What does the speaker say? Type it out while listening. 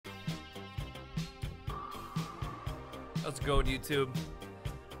How's it going, YouTube?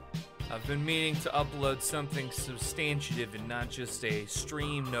 I've been meaning to upload something substantive and not just a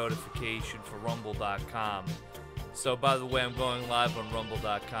stream notification for Rumble.com. So, by the way, I'm going live on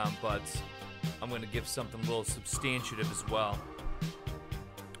Rumble.com, but I'm going to give something a little substantive as well.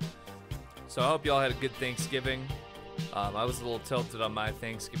 So I hope y'all had a good Thanksgiving. I was a little tilted on my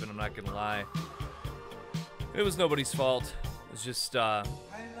Thanksgiving, I'm not going to lie. It was nobody's fault. It was just the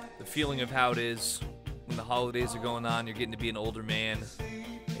feeling of how it is when the holidays are going on. You're getting to be an older man,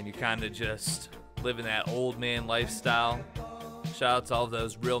 and you're kind of just living that old man lifestyle. Shout out to all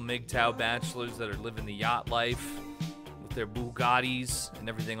those real MGTOW bachelors that are living the yacht life with their Bugattis and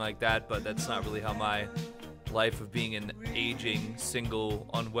everything like that, but that's not really how my life of being an aging, single,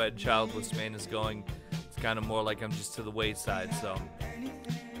 unwed, childless man is going. It's kind of more like I'm just to the wayside, so.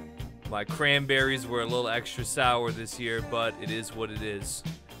 My cranberries were a little extra sour this year, but it is what it is.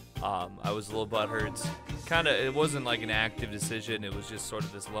 I was a little butthurt. It wasn't like an active decision, it was just sort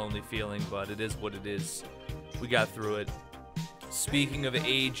of this lonely feeling, but it is what it is. We got through it. Speaking of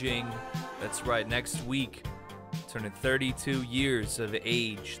aging, that's right, next week, turning 32 years of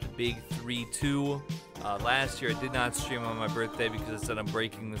age, the big 3-2. Last year I did not stream on my birthday because I said I'm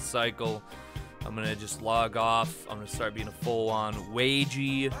breaking the cycle. I'm gonna just log off. I'm gonna start being a full-on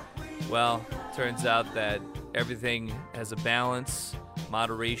wagey. Well, turns out that everything has a balance.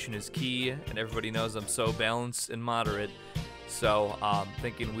 Moderation is key, and everybody knows I'm so balanced and moderate. So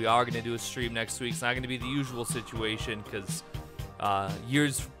thinking we are gonna do a stream next week. It's not gonna be the usual situation because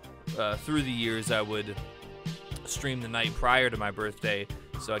through the years I would stream the night prior to my birthday,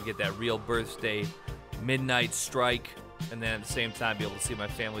 so I'd get that real birthday midnight strike, and then at the same time be able to see my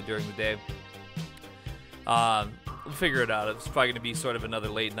family during the day. We'll figure it out. It's probably going to be sort of another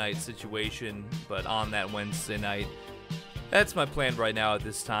late night situation, but on that Wednesday night. That's my plan right now at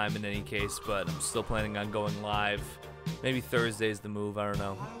this time in any case, but I'm still planning on going live. Maybe Thursday's the move, I don't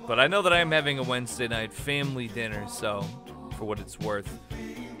know. But I know that I am having a Wednesday night family dinner, so for what it's worth,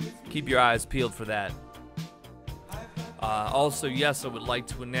 keep your eyes peeled for that. Also, yes, I would like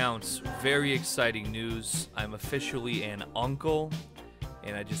to announce very exciting news. I'm officially an uncle,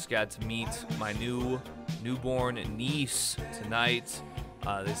 and I just got to meet my newborn niece tonight.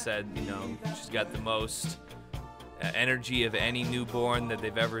 They said, you know, she's got the most energy of any newborn that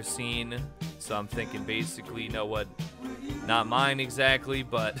they've ever seen. So I'm thinking basically, you know what, not mine exactly,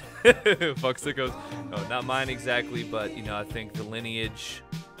 but fuck sickos. No, not mine exactly, but you know, I think the lineage,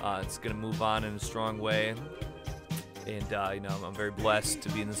 it's gonna move on in a strong way. And you know, I'm very blessed to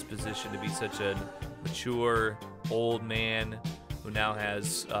be in this position, to be such a mature old man who now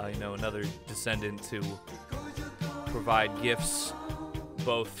has you know, another descendant to provide gifts,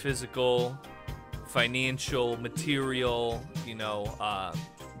 both physical, financial, material, you know,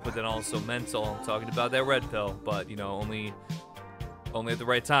 but then also mental. I'm talking about that red pill, but you know, only at the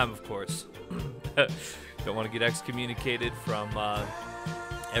right time, of course. Don't want to get excommunicated from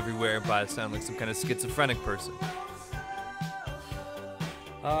everywhere by sound like some kind of schizophrenic person.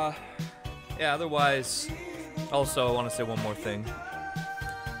 Yeah, otherwise, also I want to say one more thing.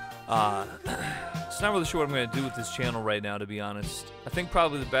 Just not really sure what I'm going to do with this channel right now, to be honest. I think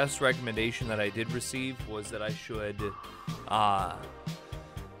probably the best recommendation that I did receive was that I should,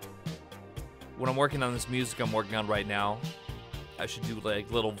 when I'm working on this music I'm working on right now, I should do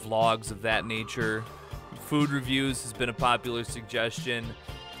like little vlogs of that nature. Food reviews has been a popular suggestion.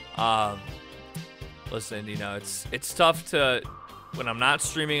 Listen, you know, it's tough to, when I'm not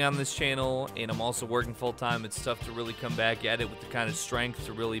streaming on this channel and I'm also working full-time, it's tough to really come back at it with the kind of strength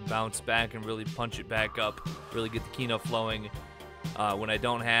to really bounce back and really punch it back up, really get the keynote flowing when I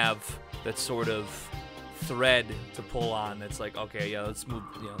don't have that sort of thread to pull on. That's like, okay, yeah, let's move,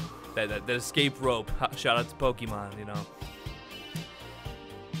 you know, that escape rope. Shout out to Pokemon, you know.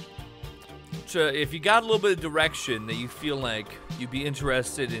 So if you got a little bit of direction that you feel like you'd be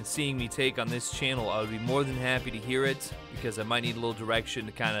interested in seeing me take on this channel, I would be more than happy to hear it, because I might need a little direction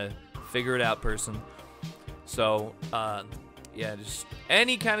to kind of figure it out, person. So, yeah, just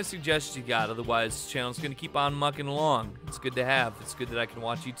any kind of suggestions you got. Otherwise, the channel's going to keep on mucking along. It's good to have. It's good that I can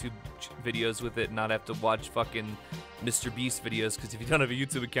watch YouTube videos with it and not have to watch fucking Mr. Beast videos, because if you don't have a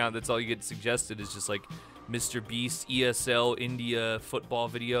YouTube account, that's all you get suggested is just like Mr. Beast, ESL, India football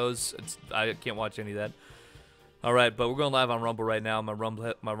videos. I can't watch any of that. All right, but we're going live on Rumble right now. My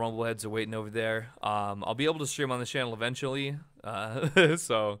Rumble heads are waiting over there. I'll be able to stream on the channel eventually.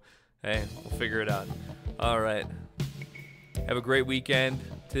 So, hey, we'll figure it out. All right. Have a great weekend.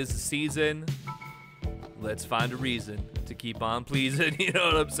 'Tis the season. Let's find a reason to keep on pleasing. You know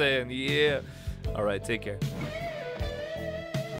what I'm saying? Yeah. All right, take care.